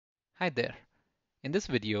Hi there. In this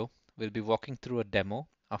video, we'll be walking through a demo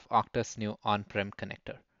of Okta's new on-prem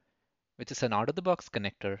connector, which is an out-of-the-box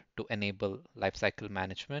connector to enable lifecycle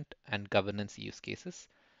management and governance use cases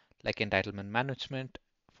like entitlement management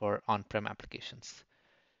for on-prem applications.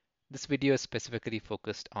 This video is specifically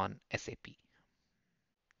focused on SAP.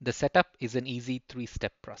 The setup is an easy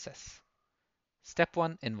three-step process. Step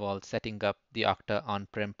 1 involves setting up the Okta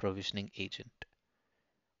on-prem provisioning agent.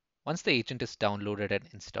 Once the agent is downloaded and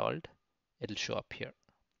installed, it'll show up here.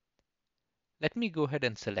 Let me go ahead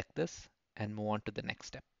and select this and move on to the next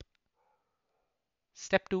step.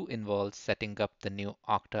 Step 2 involves setting up the new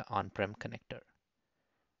Okta On-prem connector.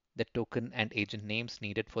 The token and agent names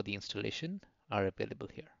needed for the installation are available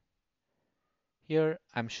here. Here,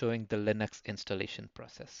 I'm showing the Linux installation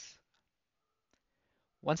process.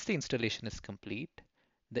 Once the installation is complete,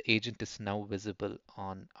 the agent is now visible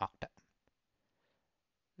on Okta.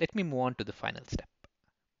 Let me move on to the final step.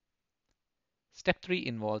 Step 3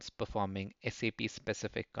 involves performing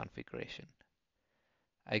SAP-specific configuration.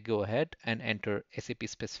 I go ahead and enter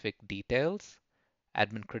SAP-specific details,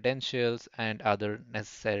 admin credentials, and other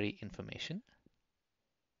necessary information.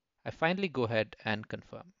 I finally go ahead and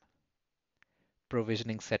confirm.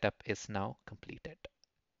 Provisioning setup is now completed.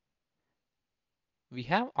 We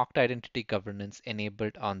have Okta Identity Governance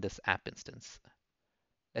enabled on this app instance.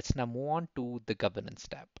 Let's now move on to the Governance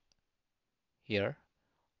tab. Here,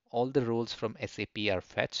 all the roles from SAP are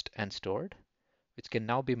fetched and stored, which can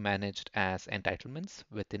now be managed as entitlements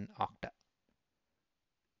within Okta.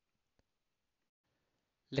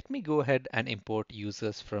 Let me go ahead and import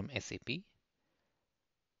users from SAP.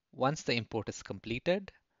 Once the import is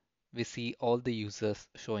completed, we see all the users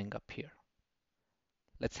showing up here.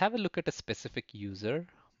 Let's have a look at a specific user,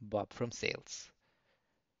 Bob from sales.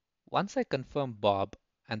 Once I confirm Bob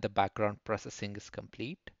and the background processing is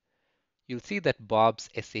complete, you'll see that Bob's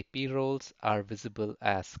SAP roles are visible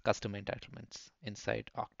as custom entitlements inside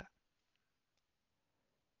Okta.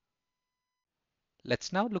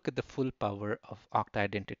 Let's now look at the full power of Okta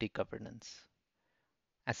Identity Governance.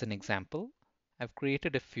 As an example, I've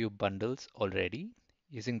created a few bundles already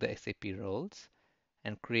using the SAP roles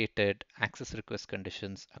and created access request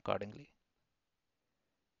conditions accordingly.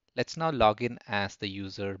 Let's now log in as the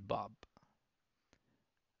user Bob.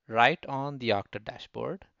 Right on the Okta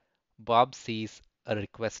dashboard, Bob sees a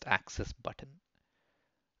request access button.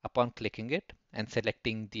 Upon clicking it and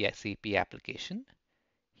selecting the SAP application,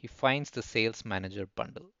 he finds the Sales Manager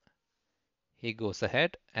bundle. He goes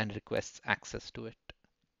ahead and requests access to it.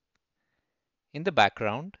 In the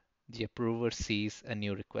background, the approver sees a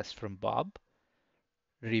new request from Bob,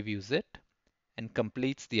 reviews it, and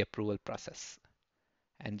completes the approval process.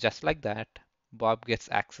 And just like that, Bob gets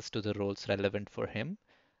access to the roles relevant for him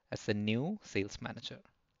as a new sales manager.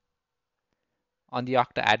 On the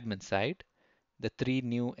Okta admin side, the 3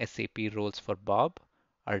 new SAP roles for Bob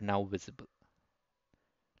are now visible.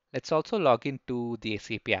 Let's also log into the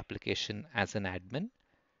SAP application as an admin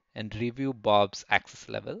and review Bob's access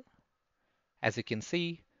level. As you can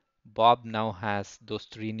see, Bob now has those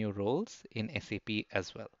 3 new roles in SAP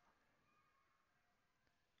as well.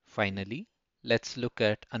 Finally, let's look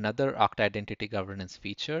at another Okta Identity Governance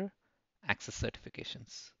feature, access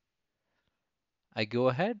certifications. I go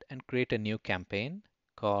ahead and create a new campaign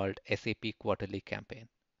called SAP Quarterly Campaign.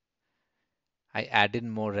 I add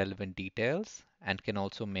in more relevant details and can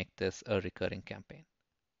also make this a recurring campaign.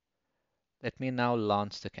 Let me now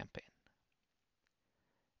launch the campaign.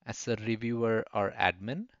 As a reviewer or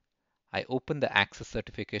admin, I open the access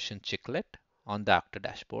certification chiclet on the Okta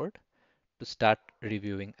dashboard to start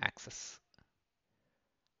reviewing access.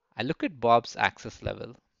 I look at Bob's access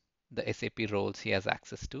level, the SAP roles he has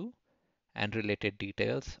access to, and related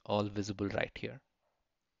details, all visible right here.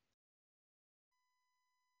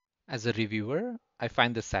 As a reviewer, I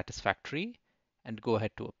find this satisfactory and go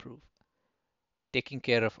ahead to approve, taking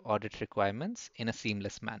care of audit requirements in a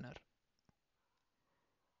seamless manner.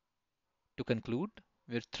 To conclude,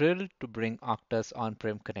 we're thrilled to bring Okta's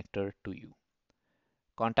on-prem connector to you.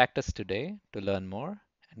 Contact us today to learn more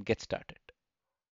and get started.